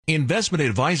Investment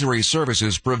advisory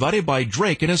services provided by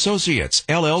Drake & Associates,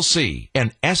 LLC,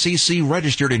 an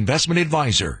SEC-registered investment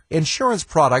advisor. Insurance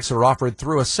products are offered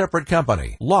through a separate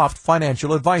company, Loft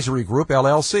Financial Advisory Group,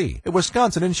 LLC, a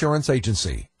Wisconsin insurance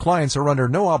agency. Clients are under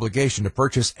no obligation to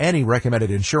purchase any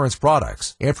recommended insurance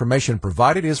products. Information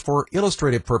provided is for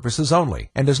illustrative purposes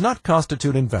only and does not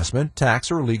constitute investment, tax,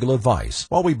 or legal advice.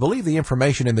 While we believe the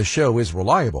information in the show is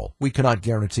reliable, we cannot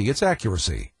guarantee its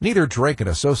accuracy. Neither Drake &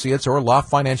 Associates or Loft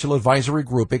Financial Advisory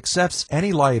Group accepts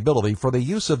any liability for the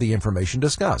use of the information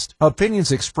discussed.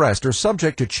 Opinions expressed are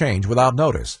subject to change without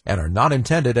notice and are not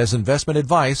intended as investment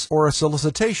advice or a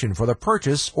solicitation for the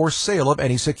purchase or sale of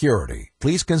any security.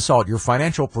 Please consult your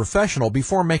financial professional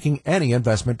before making any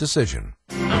investment decision.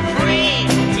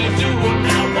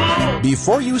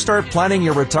 Before you start planning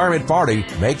your retirement party,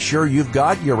 make sure you've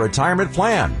got your retirement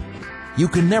plan. You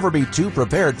can never be too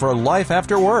prepared for life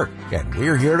after work, and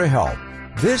we're here to help.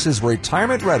 This is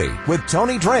Retirement Ready with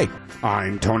Tony Drake.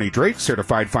 I'm Tony Drake,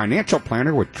 certified financial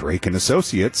planner with Drake &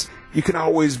 Associates. You can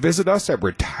always visit us at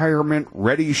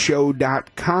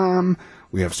retirementreadyshow.com.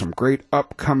 We have some great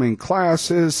upcoming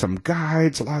classes, some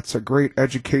guides, lots of great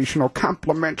educational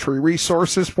complimentary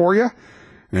resources for you.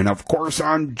 And, of course,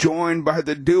 I'm joined by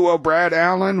the duo Brad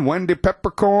Allen, Wendy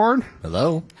Peppercorn.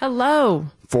 Hello. Hello.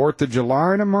 4th of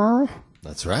July tomorrow.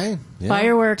 That's right. Yeah.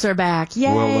 Fireworks are back.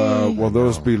 Yay. Will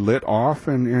those be lit off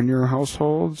in your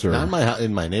households? Or? Not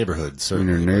in my neighborhood,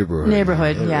 certainly. In your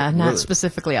neighborhood. Not really?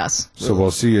 Specifically us. So we'll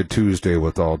see you Tuesday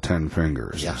with all 10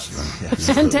 fingers. Yeah.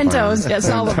 And 10 toes, yes,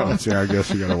 all of them. Yeah, I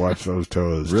guess you got to watch those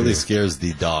toes. Really too. Scares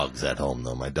the dogs at home,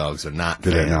 though. My dogs are not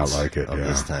Do fans they not like it? of Yeah.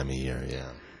 this time of year, yeah.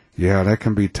 Yeah, that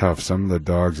can be tough. Some of the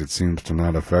dogs, it seems to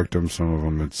not affect them. Some of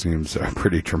them, it seems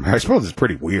pretty traumatic. I suppose it's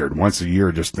pretty weird. Once a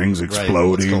year, just things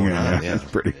exploding. Right, It's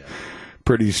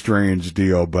pretty strange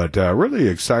deal. But really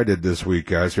excited this week,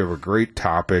 guys. We have a great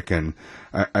topic, and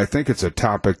I think it's a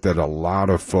topic that a lot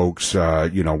of folks,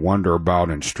 wonder about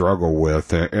and struggle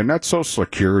with, and that's Social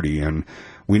Security. And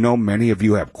we know many of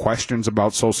you have questions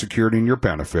about Social Security and your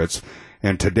benefits.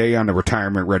 And today on the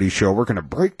Retirement Ready Show, we're going to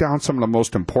break down some of the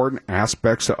most important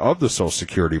aspects of the Social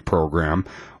Security program,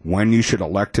 when you should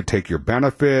elect to take your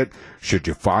benefit, should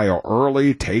you file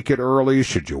early, take it early,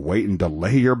 should you wait and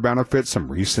delay your benefit.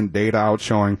 Some recent data out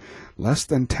showing less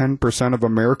than 10% of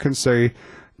Americans say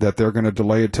that they're going to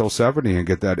delay it till 70 and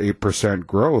get that 8%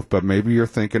 growth. But maybe you're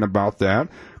thinking about that.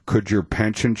 Could your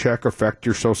pension check affect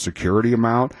your Social Security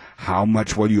amount? How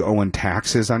much will you owe in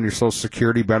taxes on your Social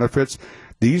Security benefits?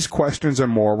 These questions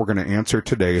and more we're going to answer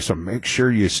today, so make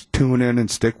sure you tune in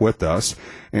and stick with us.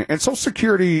 And Social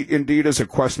Security, indeed, is a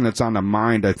question that's on the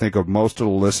mind, I think, of most of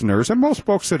the listeners and most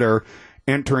folks that are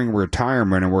entering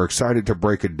retirement, and we're excited to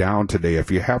break it down today.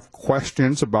 If you have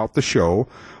questions about the show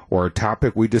or a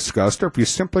topic we discussed, or if you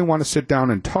simply want to sit down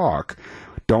and talk,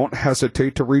 don't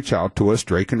hesitate to reach out to us.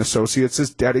 Drake & Associates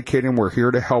is dedicated, and we're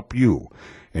here to help you.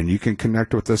 And you can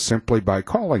connect with us simply by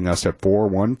calling us at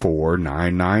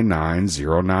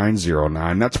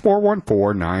 414-999-0909. That's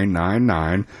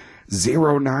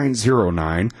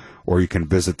 414-999-0909. Or you can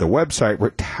visit the website,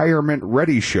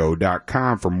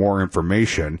 retirementreadyshow.com, for more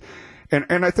information.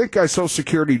 And I think Social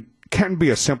Security can be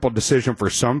a simple decision for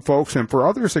some folks, and for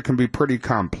others it can be pretty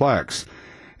complex.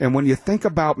 And when you think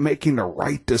about making the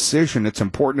right decision, it's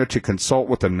important that you consult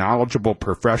with a knowledgeable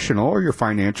professional or your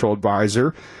financial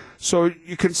advisor, so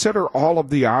you consider all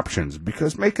of the options,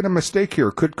 because making a mistake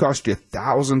here could cost you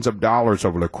thousands of dollars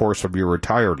over the course of your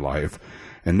retired life.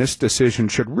 And this decision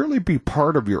should really be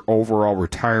part of your overall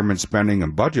retirement spending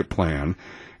and budget plan.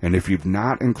 And if you've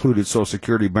not included Social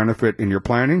Security benefit in your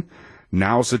planning,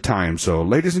 now's the time. So,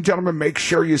 ladies and gentlemen, make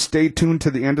sure you stay tuned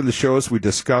to the end of the show as we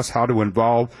discuss how to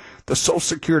involve the Social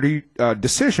Security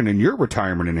decision in your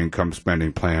retirement and income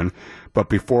spending plan. But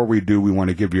before we do, we want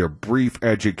to give you a brief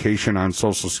education on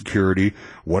Social Security.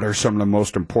 What are some of the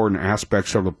most important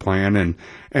aspects of the plan,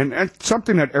 and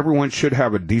something that everyone should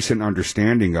have a decent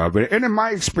understanding of. And in my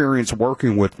experience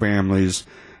working with families,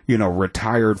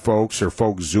 retired folks or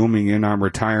folks zooming in on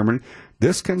retirement,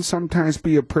 this can sometimes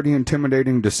be a pretty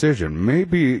intimidating decision.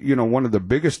 Maybe, one of the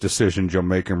biggest decisions you'll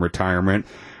make in retirement.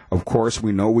 Of course,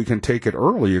 we know we can take it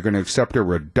early. You're going to accept a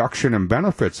reduction in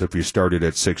benefits if you started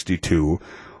at 62.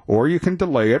 Or you can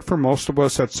delay it, for most of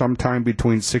us, at some time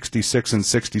between 66 and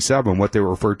 67, what they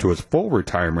refer to as full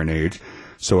retirement age.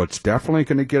 So it's definitely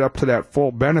going to get up to that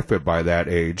full benefit by that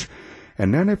age.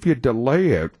 And then if you delay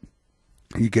it,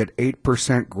 you get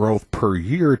 8% growth per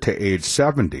year to age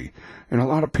 70. And a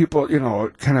lot of people,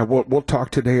 we'll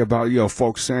talk today about,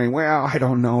 folks saying, well, I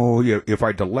don't know, if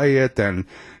I delay it, then,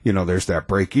 there's that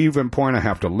break-even point. I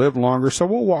have to live longer. So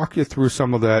we'll walk you through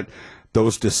some of that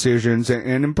those decisions.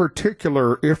 And in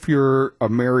particular, if you're a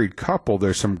married couple,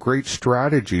 there's some great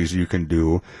strategies you can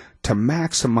do to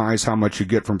maximize how much you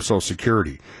get from Social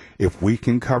Security. If we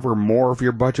can cover more of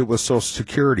your budget with Social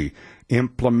Security,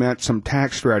 implement some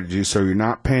tax strategies so you're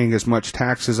not paying as much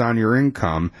taxes on your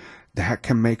income, that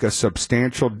can make a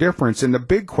substantial difference. And the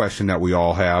big question that we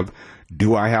all have,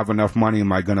 do I have enough money?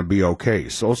 Am I going to be okay?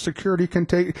 Social Security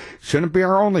shouldn't be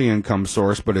our only income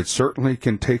source, but it certainly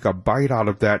can take a bite out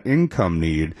of that income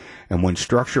need. And when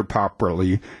structured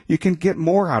properly, you can get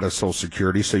more out of Social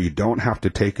Security so you don't have to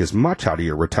take as much out of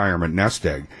your retirement nest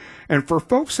egg. And for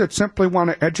folks that simply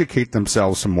want to educate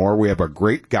themselves some more, we have a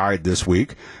great guide this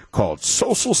week called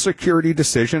Social Security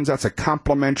Decisions. That's a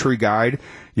complimentary guide.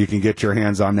 You can get your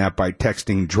hands on that by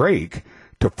texting Drake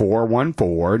to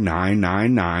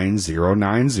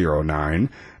 414-999-0909.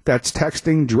 That's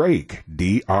texting Drake,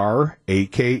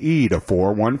 D-R-A-K-E, to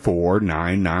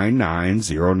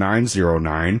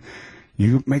 414-999-0909.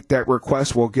 You make that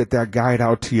request, we'll get that guide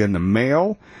out to you in the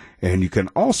mail. And you can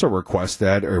also request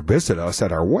that or visit us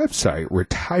at our website,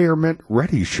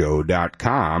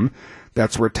 retirementreadyshow.com.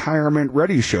 That's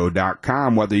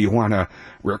retirementreadyshow.com. Whether you want to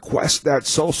request that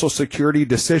Social Security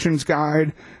Decisions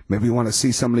Guide, maybe you want to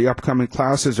see some of the upcoming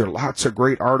classes. There are lots of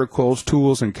great articles,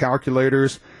 tools, and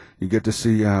calculators. You get to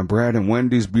see Brad and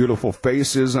Wendy's beautiful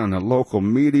faces on the local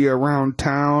media around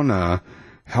town,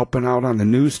 helping out on the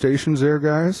news stations there,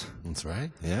 guys. That's right,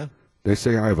 yeah. They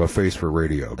say I have a face for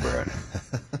radio, Brad.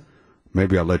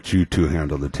 Maybe I'll let you two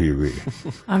handle the TV.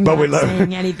 I'm not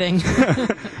saying anything.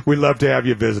 We'd love to have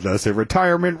you visit us at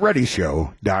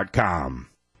retirementreadyshow.com.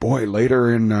 Boy,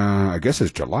 later in, I guess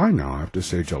it's July now. I have to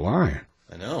say July.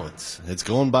 I know. It's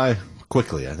going by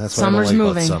quickly. That's what Summer's I don't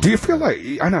like moving. about summer. Do you feel like,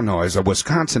 I don't know, as a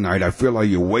Wisconsinite, I feel like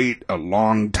you wait a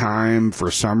long time for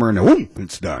summer and then, whoop,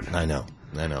 it's done. I know.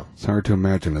 It's hard to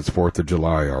imagine it's 4th of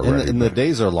July already. And the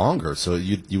days are longer, so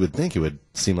you would think it would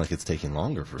seem like it's taking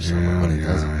longer for summer, but it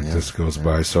doesn't. It just goes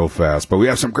by so fast. But we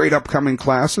have some great upcoming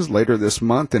classes later this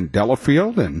month in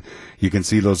Delafield, and you can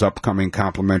see those upcoming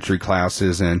complimentary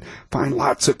classes and find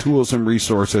lots of tools and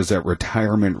resources at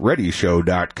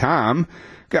retirementreadyshow.com.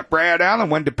 Got Brad Allen,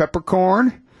 Wendy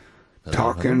Peppercorn,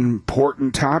 talking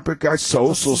important topic, guys,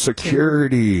 Social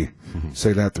Security.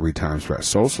 Say that 3 times fast.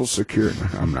 Social Security.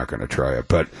 I'm not going to try it,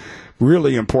 but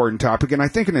really important topic, and I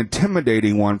think an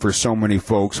intimidating one for so many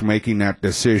folks making that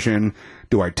decision.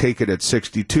 Do I take it at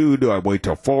 62? Do I wait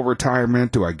till full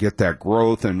retirement? Do I get that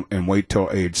growth and wait till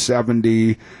age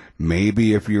 70?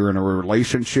 Maybe if you're in a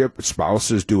relationship,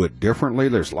 spouses do it differently.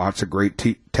 There's lots of great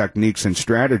techniques and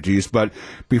strategies. But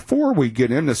before we get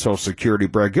into Social Security,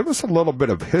 Brad, give us a little bit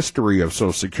of history of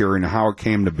Social Security and how it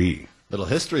came to be. Little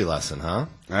history lesson, huh?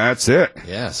 That's it.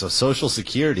 Yeah, so Social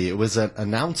Security, it was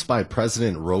announced by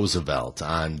President Roosevelt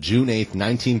on June 8th,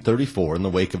 1934, in the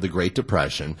wake of the Great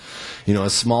Depression. You know, a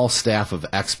small staff of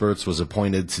experts was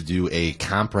appointed to do a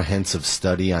comprehensive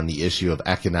study on the issue of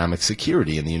economic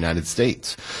security in the United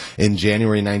States. In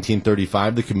January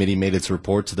 1935, the committee made its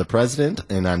report to the President,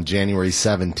 and on January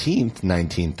 17th,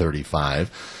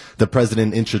 1935, the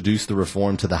President introduced the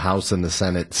reform to the House and the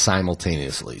Senate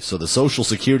simultaneously. So the Social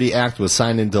Security Act was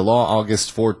signed into law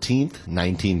August 14th,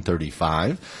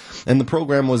 1935, and the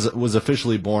program was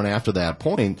officially born after that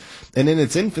point. And in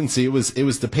its infancy, it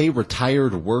was to pay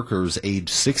retired workers age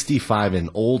 65 and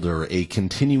older a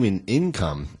continuing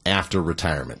income after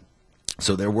retirement.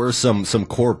 So there were some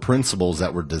core principles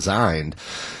that were designed.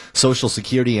 Social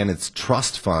Security and its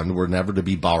trust fund were never to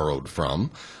be borrowed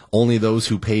from. Only those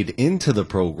who paid into the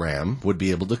program would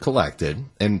be able to collect it,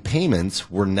 and payments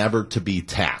were never to be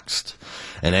taxed.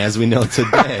 And as we know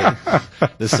today,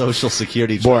 the Social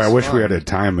Security Trust Boy, I wish fund, we had a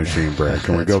time machine, Brad.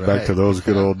 Can we go back to those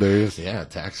good old days? Yeah,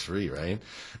 tax-free, right?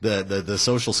 The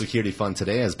Social Security Fund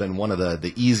today has been one of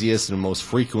the easiest and most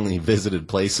frequently visited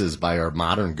places by our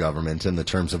modern government in the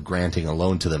terms of granting a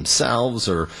loan to themselves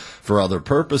or for other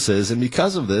purposes. And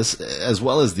because of this, as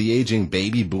well as the aging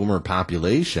baby boomer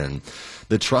population,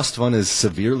 the trust fund is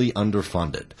severely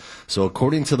underfunded. So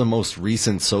according to the most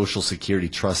recent Social Security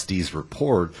Trustees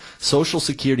report, Social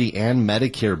Security and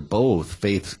Medicare both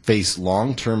face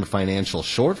long-term financial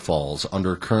shortfalls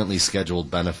under currently scheduled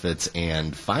benefits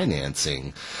and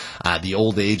financing. The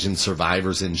Old Age and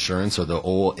Survivors Insurance, or the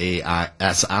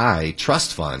OASI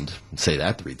Trust Fund, say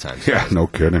that 3 times. Yeah, no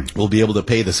kidding. Will be able to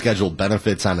pay the scheduled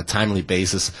benefits on a timely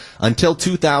basis until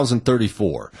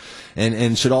 2034.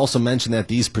 And should also mention that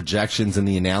these projections and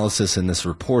the analysis in this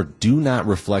report do not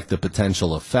reflect the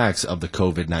potential effects of the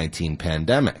COVID-19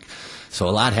 pandemic. So a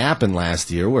lot happened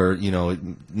last year where,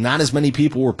 not as many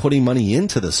people were putting money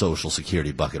into the Social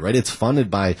Security bucket, right? It's funded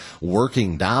by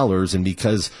working dollars, and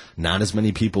because not as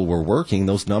many people were working,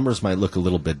 those numbers might look a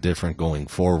little bit different going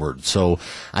forward. So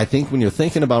I think when you're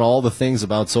thinking about all the things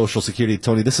about Social Security,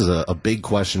 Tony, this is a big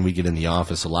question we get in the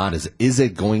office a lot is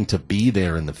it going to be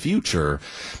there in the future?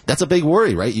 That's a big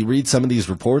worry, right? You read some of these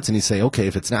reports and you say, okay,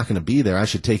 if it's not going to be there, I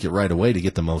should take it right away to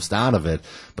get the most out of it.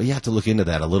 But you have to look into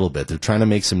that a little bit. They're trying to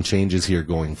make some changes here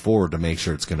going forward to make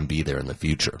sure it's going to be there in the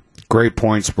future. Great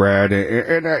points, Brad.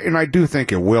 And I do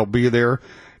think it will be there.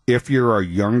 If you're a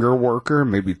younger worker,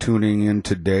 maybe tuning in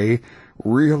today,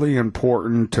 really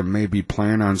important to maybe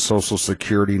plan on Social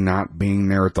Security not being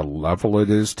there at the level it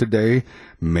is today.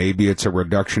 Maybe it's a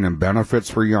reduction in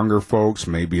benefits for younger folks.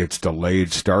 Maybe it's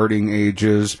delayed starting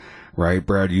ages. Right,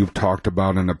 Brad, you've talked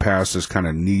about in the past this kind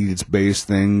of needs-based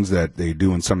things that they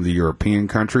do in some of the European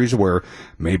countries where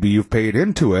maybe you've paid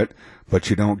into it, but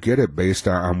you don't get it based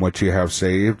on what you have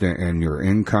saved and your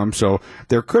income. So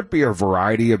there could be a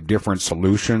variety of different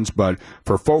solutions, but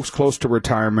for folks close to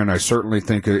retirement, I certainly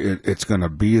think it's going to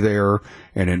be there,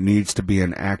 and it needs to be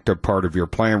an active part of your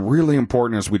plan. Really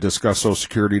important as we discuss Social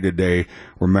Security today.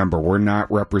 Remember, we're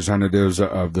not representatives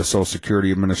of the Social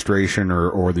Security Administration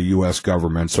or the U.S.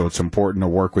 government, so it's important to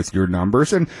work with your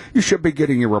numbers, and you should be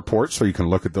getting your reports so you can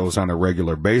look at those on a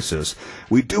regular basis.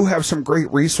 We do have some great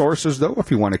resources, though,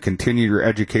 if you want to continue your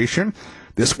education.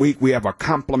 This week we have a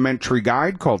complimentary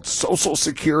guide called Social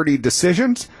Security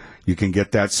Decisions. You can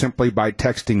get that simply by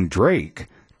texting Drake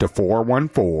to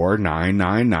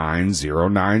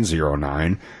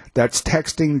 414-999-0909. That's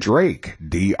texting Drake,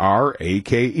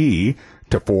 D-R-A-K-E,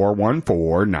 to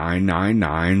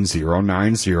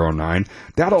 414-999-0909.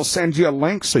 That'll send you a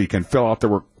link so you can fill out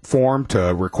the form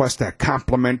to request that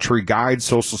complimentary guide,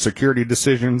 Social Security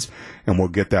Decisions, and we'll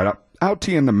get that out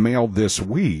to you in the mail this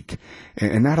week,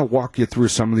 and that'll walk you through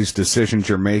some of these decisions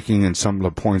you're making and some of the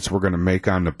points we're going to make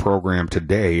on the program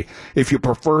today. If you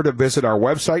prefer to visit our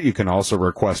website, you can also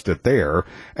request it there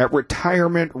at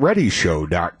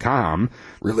retirementreadyshow.com.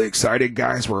 Really excited,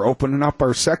 guys. We're opening up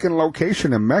our second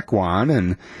location in Mequon,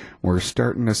 and we're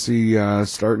starting to see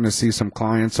some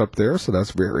clients up there, so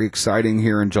that's very exciting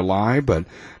here in July. But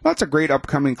lots of great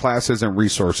upcoming classes and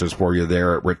resources for you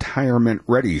there at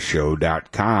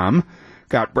retirementreadyshow.com.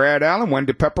 Got Brad Allen,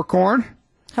 Wendy Peppercorn.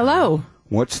 Hello.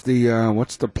 What's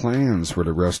the plans for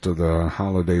the rest of the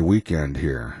holiday weekend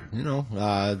here?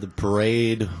 The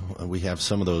parade. We have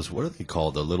some of those. What are they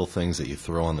called? The little things that you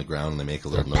throw on the ground and they make a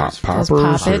little noise. Poppers.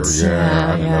 Poppets.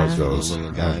 Yeah, I yeah. love those.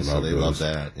 Little guys, so they love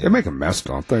that. Yeah. They make a mess,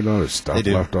 don't they? There's stuff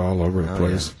left all over the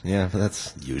place. Yeah, but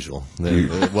that's usual.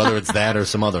 Whether it's that or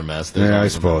some other mess. Yeah, I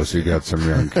suppose you got some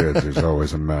young kids. There's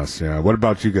always a mess. Yeah. What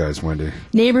about you guys, Wendy?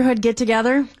 Neighborhood get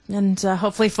together and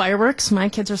hopefully fireworks. My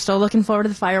kids are still looking forward to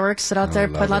the fireworks. Sit out there,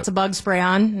 put lots of bug spray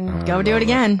on, and go do it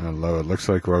again. I love it. Looks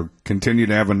like we'll continue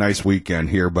to have a nice weekend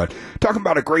here. But talking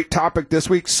about a great topic this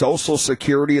week, Social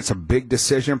Security. It's a big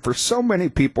decision for so many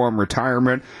people in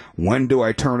retirement. When do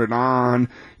I turn it on?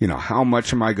 How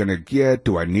much am I going to get?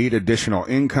 Do I need additional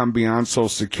income beyond Social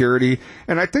Security?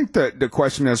 And I think that the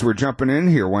question as we're jumping in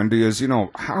here, Wendy, is,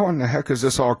 how in the heck is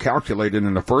this all calculated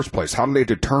in the first place? How do they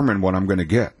determine what I'm going to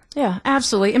get? Yeah,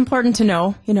 absolutely. Important to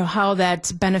know, how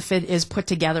that benefit is put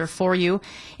together for you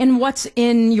and what's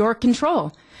in your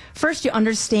control. First, you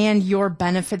understand your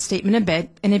benefit statement a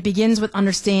bit, and it begins with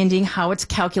understanding how it's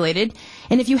calculated.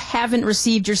 And if you haven't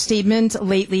received your statement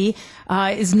lately,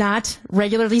 is not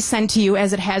regularly sent to you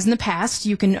as it has in the past,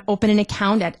 you can open an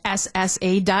account at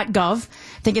ssa.gov.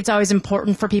 I think it's always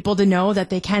important for people to know that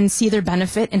they can see their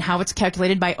benefit and how it's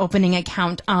calculated by opening an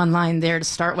account online there to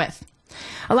start with.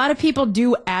 A lot of people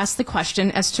do ask the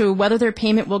question as to whether their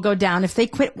payment will go down if they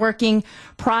quit working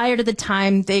prior to the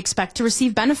time they expect to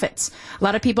receive benefits. A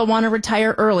lot of people want to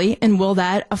retire early, and will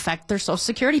that affect their Social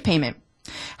Security payment?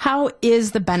 How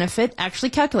is the benefit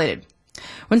actually calculated?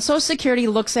 When Social Security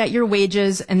looks at your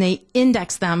wages and they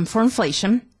index them for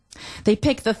inflation, they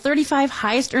pick the 35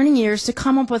 highest earning years to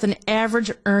come up with an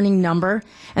average earning number,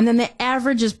 and then the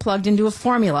average is plugged into a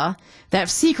formula, that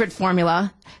secret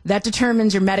formula, that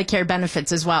determines your Medicare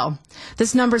benefits as well.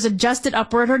 This number is adjusted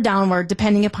upward or downward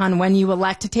depending upon when you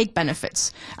elect to take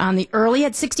benefits. On the early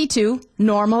at 62,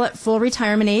 normal at full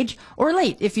retirement age, or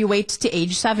late if you wait to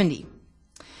age 70.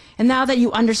 And now that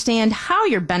you understand how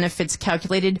your benefits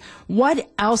calculated, what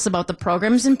else about the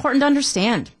program is important to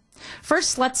understand?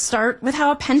 First, let's start with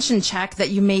how a pension check that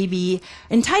you may be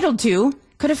entitled to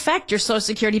could affect your Social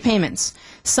Security payments.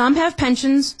 Some have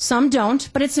pensions, some don't,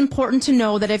 but it's important to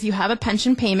know that if you have a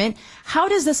pension payment, how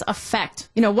does this affect,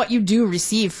 what you do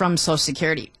receive from Social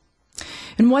Security?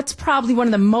 And what's probably one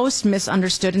of the most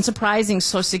misunderstood and surprising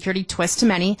Social Security twists to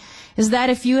many is that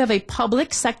if you have a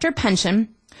public sector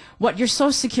pension, what your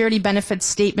Social Security benefit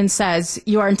statement says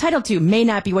you are entitled to may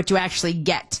not be what you actually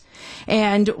get.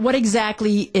 And what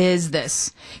exactly is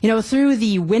this? Through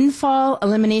the Windfall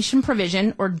Elimination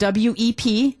Provision, or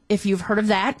WEP, if you've heard of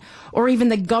that, or even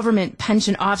the Government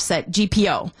Pension Offset,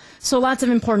 GPO. So lots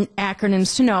of important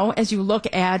acronyms to know as you look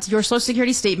at your Social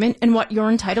Security statement and what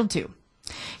you're entitled to.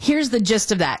 Here's the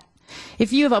gist of that.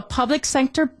 If you have a public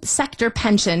sector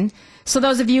pension, so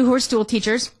those of you who are school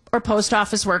teachers or post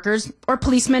office workers or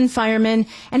policemen, firemen,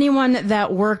 anyone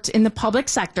that worked in the public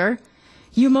sector,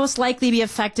 you most likely be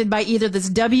affected by either this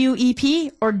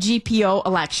WEP or GPO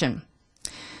election.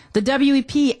 The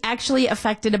WEP actually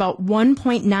affected about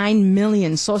 1.9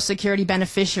 million Social Security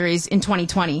beneficiaries in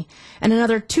 2020, and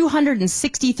another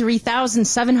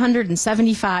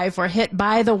 263,775 were hit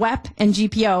by the WEP and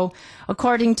GPO,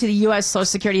 according to the U.S. Social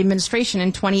Security Administration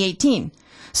in 2018.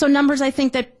 So numbers I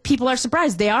think that people are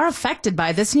surprised. They are affected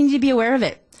by this, and you need to be aware of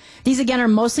it. These, again, are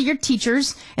mostly your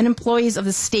teachers and employees of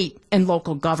the state and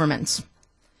local governments.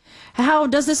 How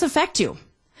does this affect you?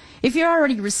 If you're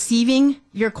already receiving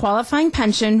your qualifying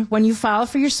pension when you file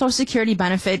for your Social Security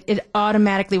benefit, it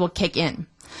automatically will kick in.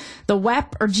 The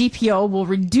WEP or GPO will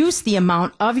reduce the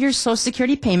amount of your Social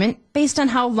Security payment based on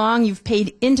how long you've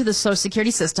paid into the Social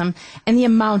Security system and the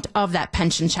amount of that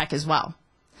pension check as well.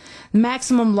 The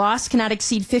maximum loss cannot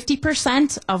exceed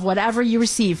 50% of whatever you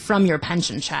receive from your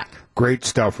pension check. Great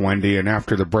stuff, Wendy. And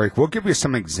after the break, we'll give you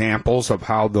some examples of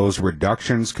how those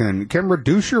reductions can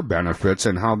reduce your benefits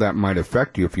and how that might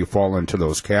affect you if you fall into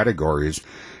those categories.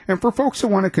 And for folks who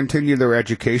want to continue their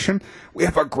education, we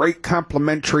have a great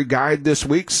complimentary guide this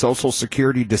week, Social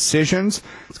Security Decisions.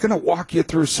 It's going to walk you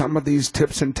through some of these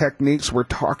tips and techniques we're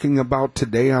talking about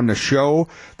today on the show.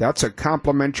 That's a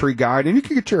complimentary guide, and you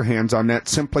can get your hands on that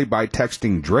simply by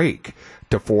texting Drake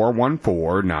to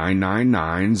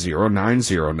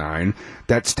 414-999-0909.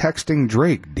 That's texting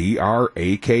Drake,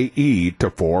 D-R-A-K-E, to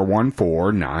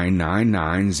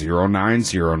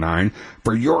 414-999-0909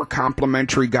 for your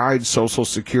complimentary guide, Social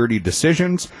Security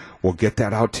Decisions. We'll get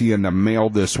that out to you in the mail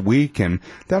this week, and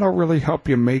that'll really help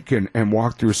you make and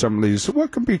walk through some of these,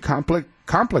 what can be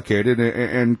complicated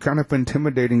and kind of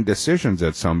intimidating decisions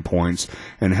at some points,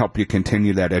 and help you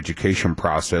continue that education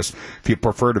process. If you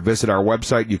prefer to visit our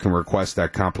website, you can request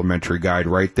that complimentary guide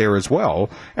right there as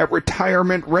well at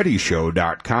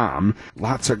retirementreadyshow.com.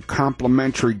 Lots of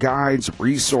complimentary guides,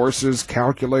 resources,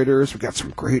 calculators. We've got some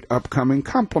great upcoming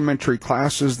complimentary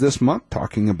classes this month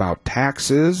talking about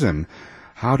taxes and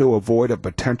how to avoid a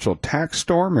potential tax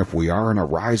storm if we are in a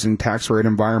rising tax rate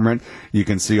environment. You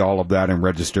can see all of that and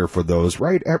register for those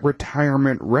right at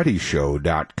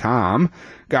retirementreadyshow.com.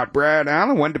 Got Brad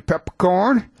Allen, Wendy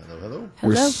Peppercorn. Hello.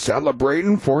 We're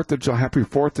celebrating happy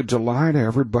 4th of July to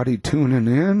everybody tuning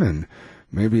in, and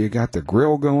maybe you got the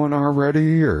grill going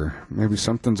already, or maybe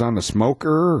something's on the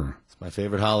smoker. It's my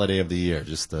favorite holiday of the year,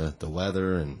 just the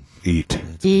weather and Eat,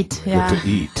 yeah. Get to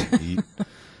eat.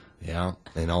 Yeah,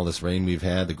 and all this rain we've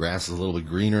had, the grass is a little bit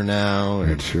greener now.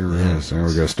 It sure is. And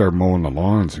we're going to start mowing the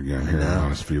lawns again here in the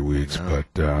last few weeks.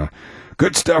 But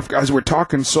good stuff, guys. We're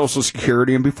talking Social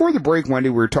Security. And before the break, Wendy,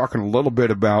 we were talking a little bit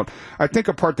about, I think,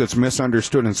 a part that's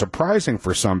misunderstood and surprising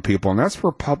for some people, and that's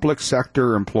for public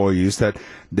sector employees, that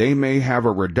they may have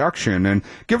a reduction. And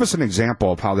give us an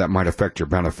example of how that might affect your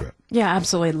benefit. Yeah,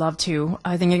 absolutely. Love to.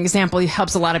 I think an example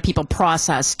helps a lot of people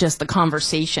process just the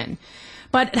conversation.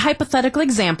 But hypothetical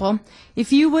example,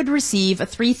 if you would receive a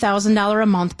 $3,000 a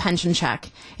month pension check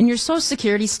and your Social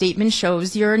Security statement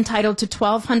shows you're entitled to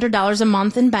 $1,200 a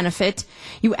month in benefit,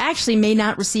 you actually may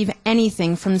not receive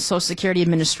anything from the Social Security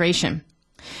Administration.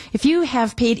 If you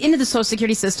have paid into the Social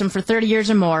Security system for 30 years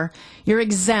or more, you're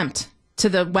exempt to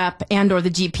the WEP and or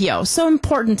the GPO. So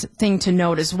important thing to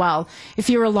note as well. If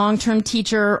you're a long-term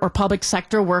teacher or public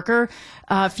sector worker,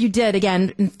 if you did,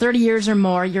 again, in 30 years or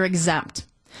more, you're exempt.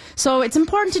 So it's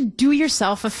important to do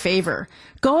yourself a favor.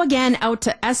 Go again out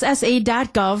to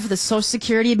SSA.gov, the Social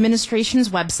Security Administration's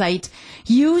website.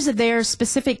 Use their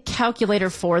specific calculator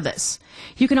for this.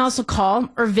 You can also call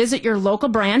or visit your local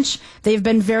branch. They've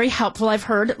been very helpful, I've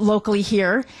heard, locally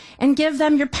here, and give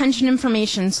them your pension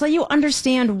information so that you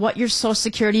understand what your Social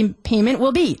Security payment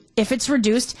will be, if it's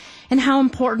reduced, and how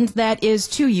important that is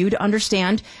to you to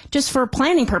understand, just for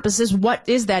planning purposes, what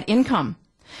is that income.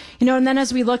 And then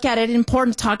as we look at it,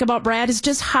 important to talk about, Brad, is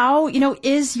just how,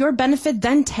 is your benefit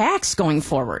then taxed going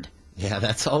forward? Yeah,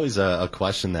 that's always a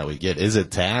question that we get. Is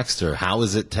it taxed, or how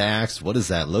is it taxed? What does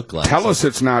that look like? Tell us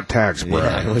it's not taxed,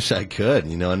 Brad. Yeah, I wish I could.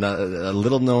 You know, a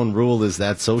little known rule is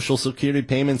that Social Security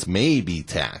payments may be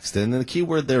taxed. And the key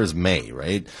word there is may,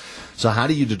 right? So how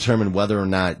do you determine whether or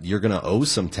not you're going to owe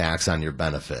some tax on your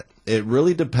benefit? It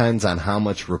really depends on how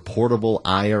much reportable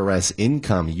IRS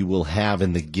income you will have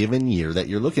in the given year that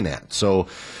you're looking at. So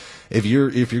if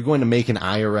you're going to make an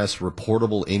IRS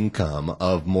reportable income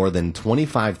of more than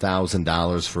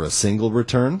 $25,000 for a single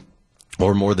return,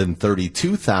 or more than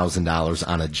 $32,000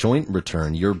 on a joint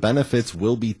return, your benefits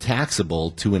will be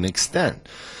taxable to an extent.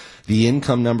 The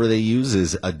income number they use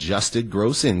is adjusted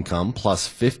gross income plus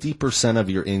 50% of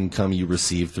your income you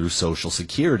receive through Social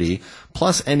Security,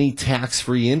 plus any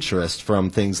tax-free interest from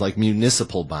things like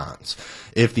municipal bonds.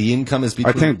 If the income is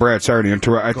between... I think, Brad, sorry to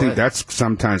interrupt, I think ahead. that's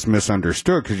sometimes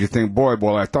misunderstood, because you think, boy,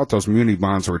 well, I thought those muni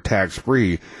bonds were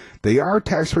tax-free. They are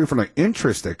tax-free from the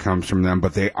interest that comes from them,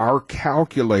 but they are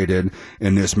calculated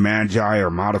in this MAGI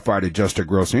or modified adjusted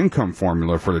gross income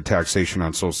formula for the taxation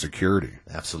on Social Security.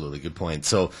 Absolutely, good point.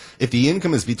 So if the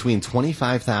income is between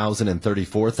 $25,000 and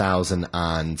 $34,000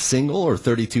 on single, or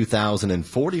 $32,000 and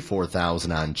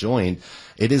 $44,000 on joint,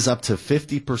 it is up to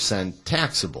 50%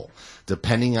 taxable.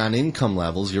 Depending on income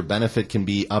levels, your benefit can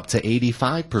be up to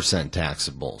 85%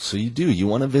 taxable. So you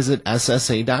want to visit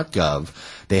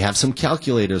SSA.gov. They have some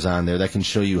calculators on there that can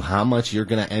show you how much you're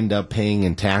going to end up paying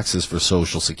in taxes for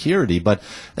Social Security, but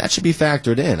that should be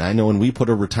factored in. I know when we put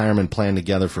a retirement plan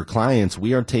together for clients,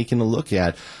 we are taking a look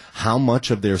at how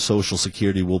much of their Social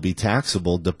Security will be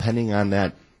taxable depending on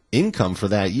that income for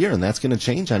that year, and that's going to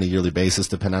change on a yearly basis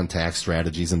depending on tax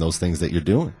strategies and those things that you're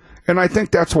doing. And I think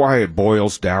that's why it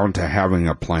boils down to having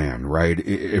a plan, right?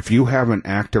 If you have an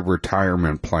active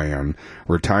retirement plan,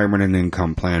 retirement and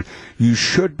income plan, you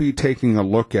should be taking a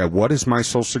look at, what is my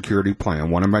Social Security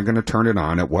plan? When am I going to turn it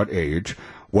on? At what age?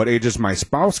 What age is my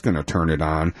spouse going to turn it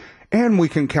on? And we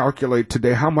can calculate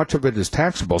today how much of it is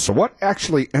taxable. So what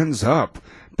actually ends up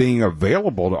being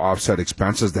available to offset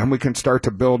expenses, then we can start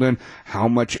to build in, how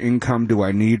much income do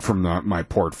I need from my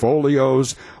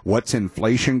portfolios? What's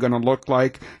inflation going to look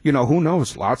like? You know, who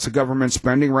knows? Lots of government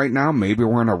spending right now. Maybe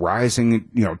we're in a rising,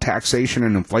 taxation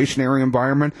and inflationary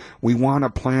environment. We want a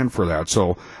plan for that.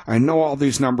 So I know all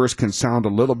these numbers can sound a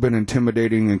little bit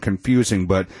intimidating and confusing,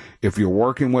 but if you're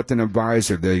working with an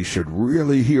advisor,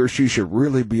 he or she should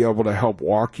really be able to help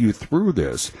walk you through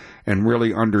this and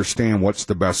really understand what's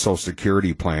the best Social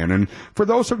Security plan. And for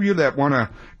those of you that want to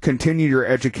continue your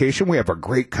education, we have a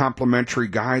great complimentary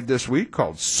guide this week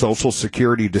called Social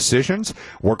Security Decisions.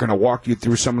 We're going to walk you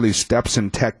through some of these steps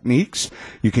and techniques.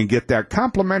 You can get that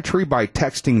complimentary by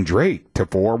texting Drake to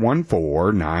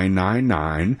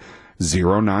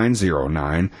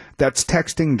 414-999-0909. That's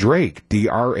texting Drake,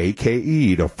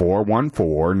 D-R-A-K-E, to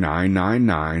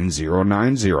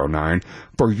 414-999-0909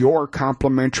 for your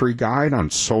complimentary guide on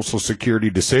Social Security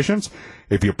decisions.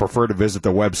 If you prefer to visit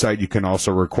the website, you can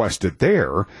also request it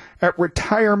there at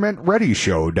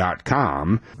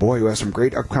retirementreadyshow.com. Boy, we have some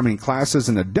great upcoming classes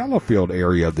in the Delafield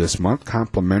area this month,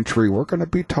 complimentary. We're going to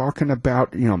be talking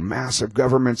about, massive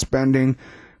government spending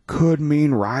could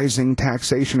mean rising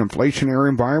taxation, inflationary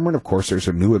environment. Of course, there's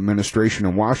a new administration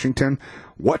in Washington.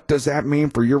 What does that mean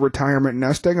for your retirement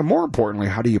nest egg? And more importantly,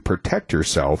 how do you protect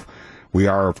yourself? We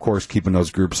are, of course, keeping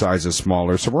those group sizes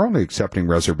smaller, so we're only accepting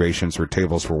reservations for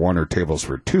tables for one or tables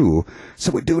for two.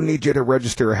 So we do need you to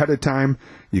register ahead of time.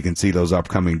 You can see those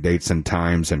upcoming dates and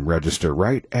times and register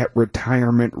right at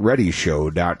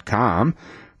retirementreadyshow.com.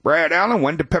 Brad Allen,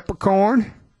 Wendy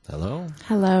Peppercorn. Hello.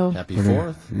 Hello. Happy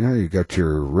 4th. Yeah, you got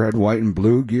your red, white, and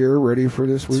blue gear ready for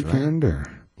this weekend? Right.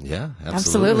 Yeah, absolutely.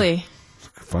 Absolutely. It's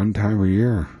a fun time of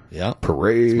year. Yeah.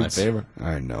 Parades. It's my favorite.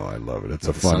 I know, I love it. It's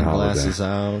a fun holiday. Sunglasses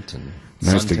out. And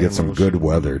nice to get some good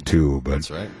weather, too. But that's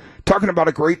right. Talking about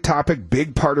a great topic,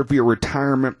 big part of your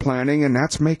retirement planning, and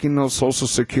that's making those Social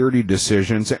Security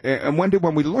decisions. And when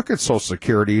we look at Social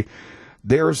Security,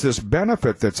 there's this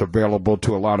benefit that's available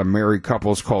to a lot of married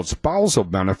couples called spousal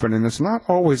benefit, and it's not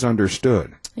always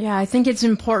understood. Yeah, I think it's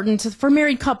important for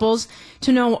married couples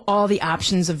to know all the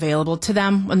options available to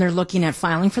them when they're looking at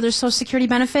filing for their Social Security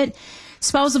benefit.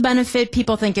 Spousal benefit,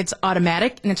 people think it's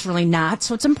automatic, and it's really not,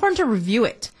 so it's important to review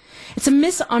it. It's a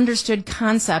misunderstood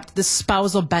concept, the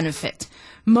spousal benefit.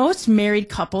 Most married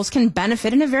couples can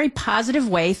benefit in a very positive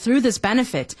way through this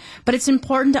benefit, but it's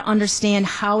important to understand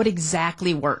how it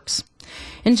exactly works.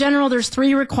 In general, there's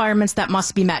 3 requirements that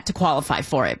must be met to qualify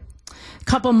for it. The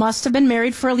couple must have been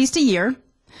married for at least a year.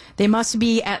 They must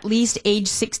be at least age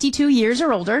 62 years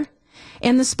or older.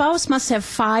 And the spouse must have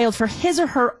filed for his or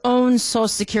her own Social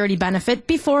Security benefit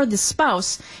before the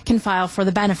spouse can file for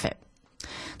the benefit.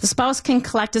 The spouse can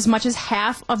collect as much as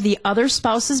half of the other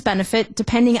spouse's benefit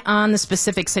depending on the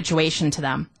specific situation to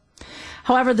them.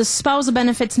 However, the spousal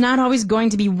benefit's not always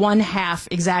going to be one half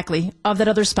exactly of that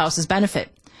other spouse's benefit.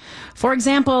 For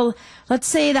example, let's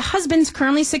say the husband's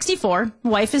currently 64,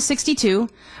 wife is 62,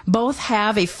 both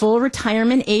have a full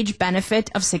retirement age benefit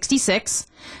of 66.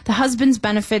 The husband's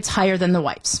benefit's higher than the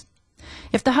wife's.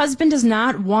 If the husband does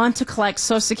not want to collect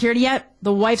Social Security yet,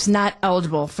 the wife's not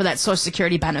eligible for that Social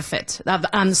Security benefit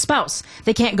on the spouse.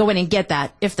 They can't go in and get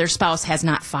that if their spouse has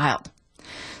not filed.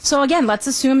 So again, let's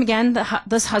assume again that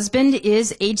this husband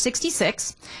is age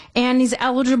 66 and he's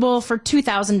eligible for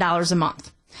 $2,000 a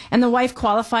month. And the wife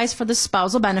qualifies for the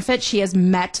spousal benefit. She has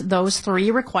met those 3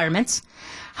 requirements.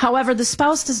 However, the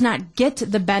spouse does not get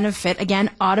the benefit again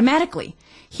automatically.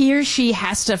 He or she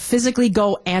has to physically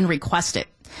go and request it.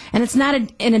 And it's not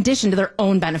in addition to their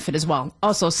own benefit as well.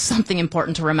 Also something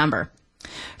important to remember.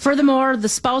 Furthermore, the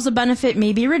spousal benefit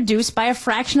may be reduced by a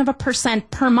fraction of a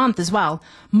 % per month as well,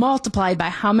 multiplied by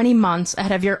how many months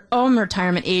ahead of your own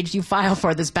retirement age you file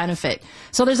for this benefit.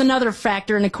 So there's another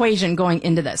factor and equation going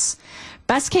into this.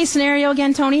 Best case scenario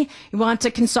again, Tony, you want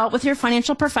to consult with your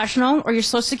financial professional or your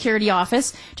Social Security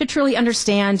office to truly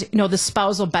understand, the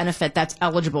spousal benefit that's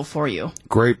eligible for you.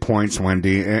 Great points,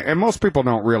 Wendy. And most people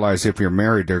don't realize if you're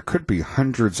married, there could be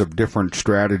hundreds of different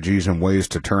strategies and ways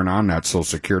to turn on that Social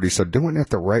Security. So doing it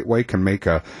the right way can make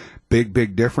a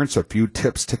big difference. A few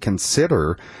tips to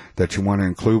consider that you want to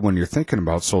include when you're thinking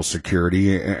about Social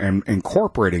Security and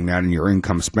incorporating that in your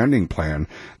income spending plan.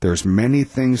 There's many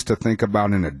things to think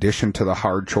about in addition to the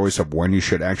hard choice of when you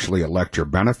should actually elect your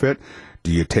benefit.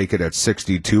 Do you take it at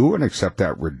 62 and accept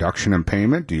that reduction in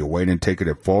payment? Do you wait and take it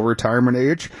at full retirement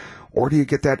age? Or do you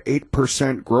get that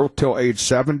 8% growth till age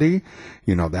 70?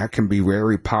 That can be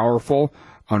very powerful.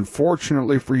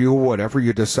 Unfortunately for you, whatever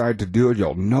you decide to do,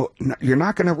 you're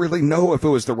not going to really know if it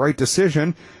was the right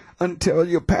decision until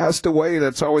you passed away.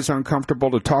 That's always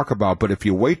uncomfortable to talk about. But if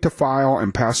you wait to file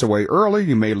and pass away early,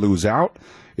 you may lose out.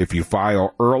 If you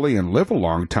file early and live a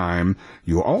long time,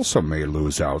 you also may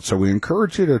lose out. So we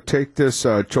encourage you to take this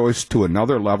choice to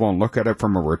another level and look at it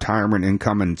from a retirement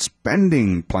income and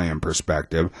spending plan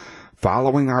perspective.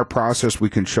 Following our process, we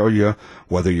can show you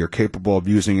whether you're capable of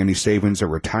using any savings or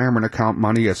retirement account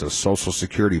money as a Social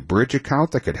Security bridge account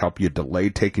that could help you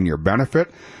delay taking your benefit.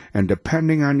 And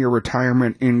depending on your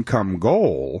retirement income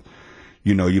goal,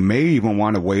 you may even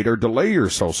want to wait or delay your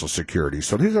Social Security.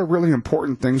 So these are really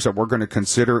important things that we're going to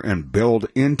consider and build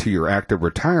into your active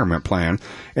retirement plan.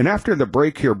 And after the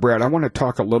break here, Brad, I want to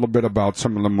talk a little bit about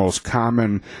some of the most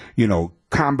common,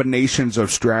 combinations of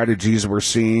strategies we're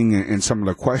seeing and some of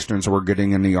the questions we're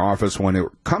getting in the office when it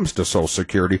comes to Social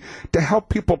Security to help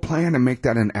people plan and make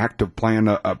that an active plan,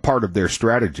 a part of their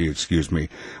strategy,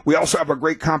 We also have a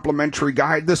great complimentary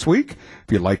guide this week.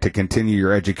 If you'd like to continue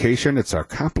your education, it's a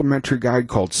complimentary guide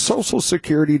called Social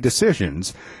Security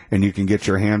Decisions, and you can get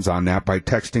your hands on that by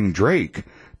texting Drake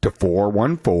to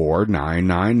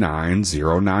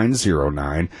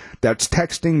 414-999-0909. That's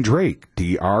texting Drake,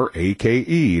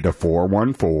 D-R-A-K-E, to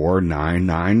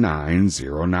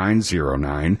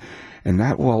 414-999-0909. And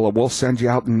that we'll send you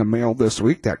out in the mail this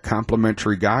week, that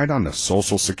complimentary guide on the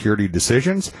Social Security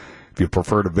decisions. If you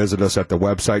prefer to visit us at the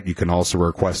website, you can also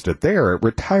request it there at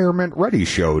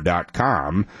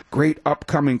retirementreadyshow.com. Great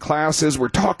upcoming classes. We're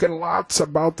talking lots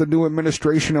about the new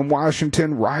administration in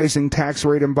Washington, rising tax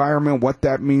rate environment, what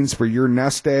that means for your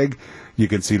nest egg. You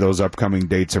can see those upcoming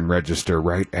dates and register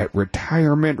right at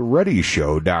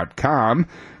retirementreadyshow.com.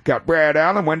 Got Brad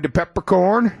Allen, Wendy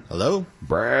Peppercorn. Hello.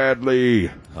 Bradley.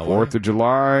 4th of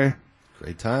July.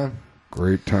 Great time.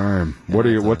 Great time.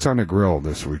 What's on the grill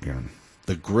this weekend?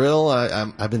 The grill,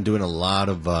 I've been doing a lot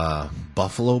of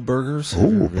buffalo burgers.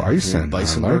 Oh, bison.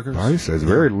 Bison I like burgers. Bison. It's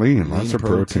very lean. Lots of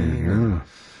protein.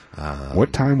 Yeah.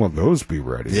 What time will those be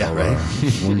ready? Yeah, right.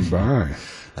 Swing by.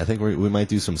 I think we might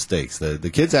do some steaks. The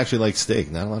kids actually like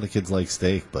steak. Not a lot of kids like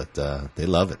steak, but they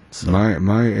love it. So.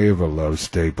 My Ava loves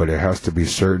steak, but it has to be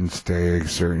certain steak.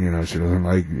 Certain, she doesn't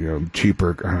like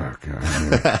cheaper. Oh,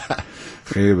 God.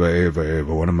 Ava,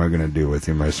 what am I going to do with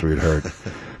you, my sweetheart?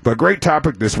 But great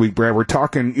topic this week, Brad. We're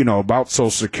talking, about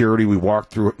Social Security. We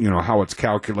walked through, how it's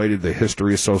calculated, the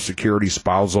history of Social Security,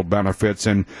 spousal benefits.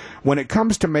 And when it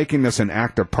comes to making this an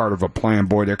active part of a plan,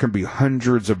 boy, there can be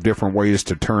hundreds of different ways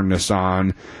to turn this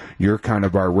on. You're kind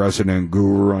of our resident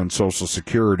guru on Social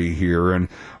Security here. And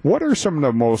what are some of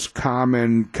the most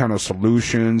common kind of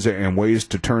solutions and ways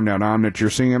to turn that on that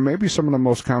you're seeing? And maybe some of the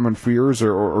most common fears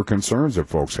or concerns that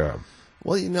folks have?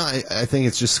 Well, I think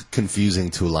it's just confusing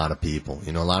to a lot of people.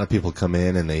 A lot of people come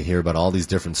in and they hear about all these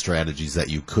different strategies that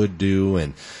you could do,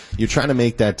 and you're trying to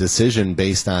make that decision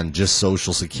based on just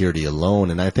Social Security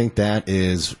alone. And I think that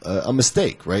is a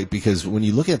mistake, right? Because when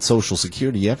you look at Social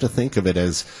Security, you have to think of it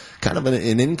as kind of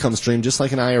an income stream, just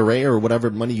like an IRA or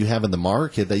whatever money you have in the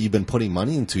market that you've been putting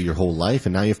money into your whole life,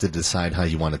 and now you have to decide how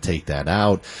you want to take that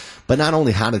out. But not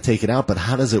only how to take it out, but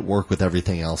how does it work with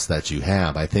everything else that you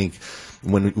have? I think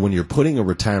when you're putting a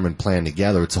retirement plan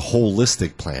together, it's a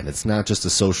holistic plan. It's not just a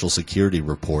Social Security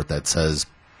report that says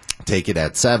take it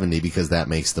at 70 because that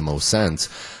makes the most sense.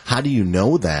 How do you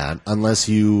know that unless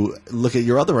you look at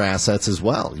your other assets as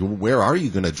well? Where are you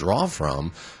going to draw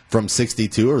from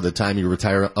 62 or the time you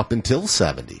retire up until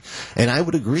 70? And I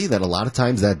would agree that a lot of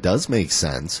times that does make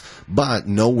sense, but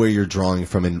know where you're drawing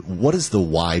from and what is the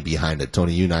why behind it.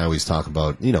 Tony, you and I always talk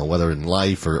about, whether in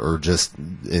life or just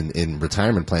in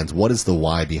retirement plans, what is the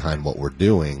why behind what we're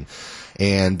doing?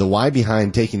 And the why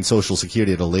behind taking Social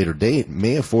Security at a later date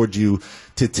may afford you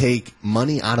to take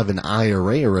money out of an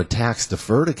IRA or a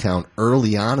tax-deferred account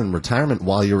early on in retirement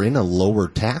while you're in a lower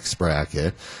tax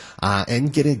bracket,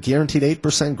 and get a guaranteed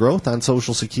 8% growth on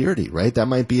Social Security, right? That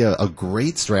might be a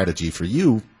great strategy for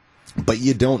you, but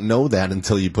you don't know that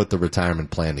until you put the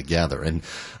retirement plan together. And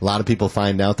a lot of people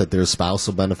find out that there's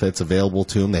spousal benefits available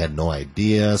to them. They had no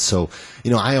idea. So,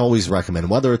 I always recommend,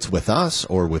 whether it's with us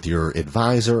or with your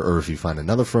advisor, or if you find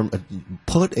another firm,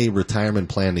 put a retirement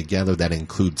plan together that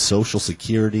includes Social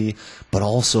Security, but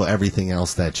also everything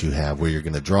else that you have, where you're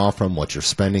going to draw from, what you're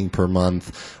spending per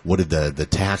month, what did the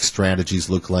tax strategies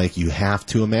look like. You have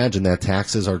to imagine that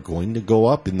taxes are going to go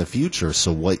up in the future.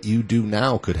 So what you do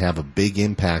now could have a big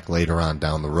impact later on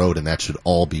down the road, and that should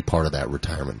all be part of that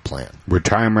retirement plan.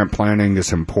 Retirement planning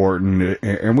is important,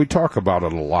 and we talk about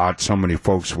it a lot. So many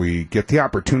folks we get the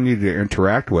opportunity to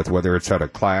interact with, whether it's at a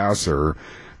class or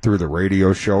through the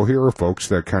radio show. Here are folks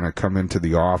that kind of come into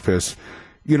the office.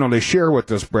 They share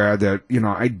with us, Brad, that,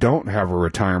 I don't have a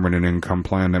retirement and income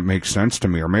plan that makes sense to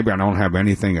me, or maybe I don't have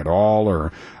anything at all,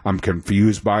 or I'm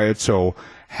confused by it. So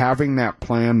having that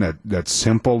plan that's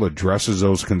simple, addresses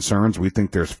those concerns. We think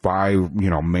there's 5,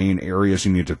 main areas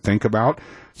you need to think about.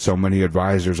 So many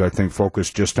advisors, I think,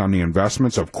 focus just on the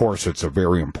investments. Of course, it's a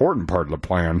very important part of the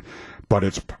plan, but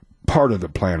it's part of the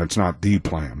plan. It's not the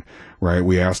plan, right?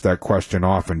 We ask that question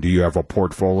often. Do you have a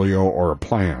portfolio or a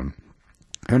plan?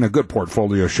 And a good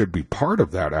portfolio should be part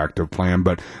of that active plan,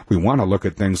 but we want to look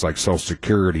at things like Social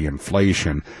Security,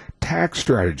 inflation, tax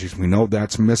strategies. We know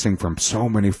that's missing from so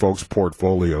many folks'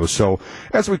 portfolios. So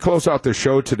as we close out the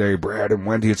show today, Brad and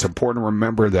Wendy, it's important to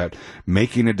remember that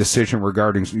making a decision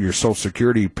regarding your Social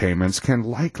Security payments can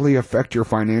likely affect your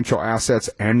financial assets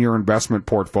and your investment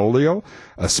portfolio,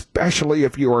 especially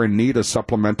if you are in need of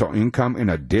supplemental income in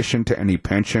addition to any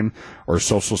pension or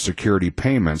Social Security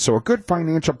payments. So a good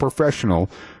financial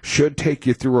professional should take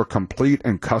you through a complete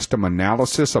and custom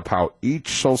analysis of how each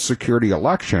Social Security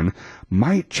election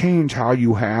might change how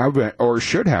you have or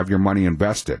should have your money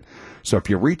invested. So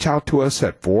if you reach out to us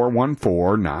at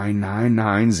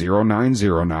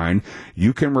 414-999-0909,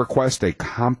 you can request a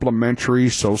complimentary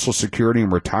Social Security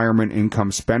and retirement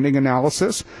income spending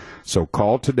analysis. So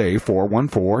call today,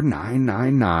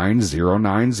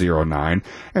 414-999-0909,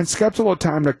 and schedule a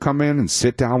time to come in and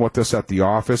sit down with us at the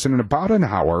office. And in about an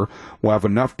hour, we'll have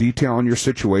enough detail on your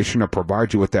situation to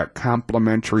provide you with that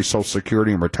complimentary Social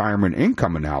Security and retirement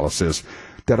income analysis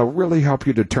that'll really help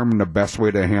you determine the best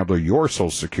way to handle your Social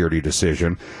Security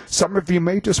decision. Some of you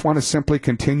may just want to simply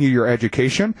continue your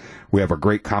education. We have a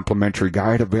great complimentary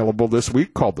guide available this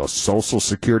week called the Social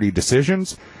Security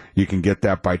Decisions. You can get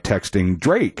that by texting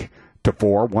Drake to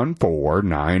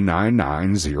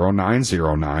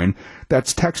 414-999-0909.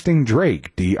 That's texting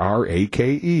Drake,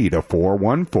 D-R-A-K-E, to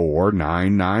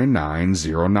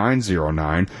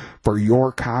 414-999-0909 for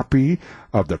your copy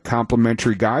of the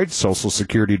complimentary guide, Social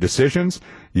Security Decisions.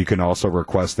 You can also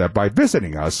request that by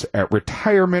visiting us at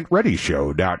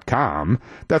retirementreadyshow.com.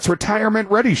 That's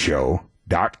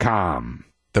retirementreadyshow.com.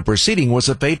 The proceeding was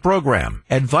a paid program.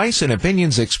 Advice and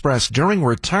opinions expressed during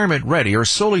Retirement Ready are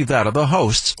solely that of the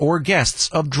hosts or guests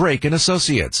of Drake &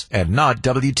 Associates and not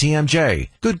WTMJ,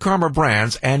 Good Karma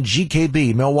Brands, and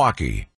GKB Milwaukee.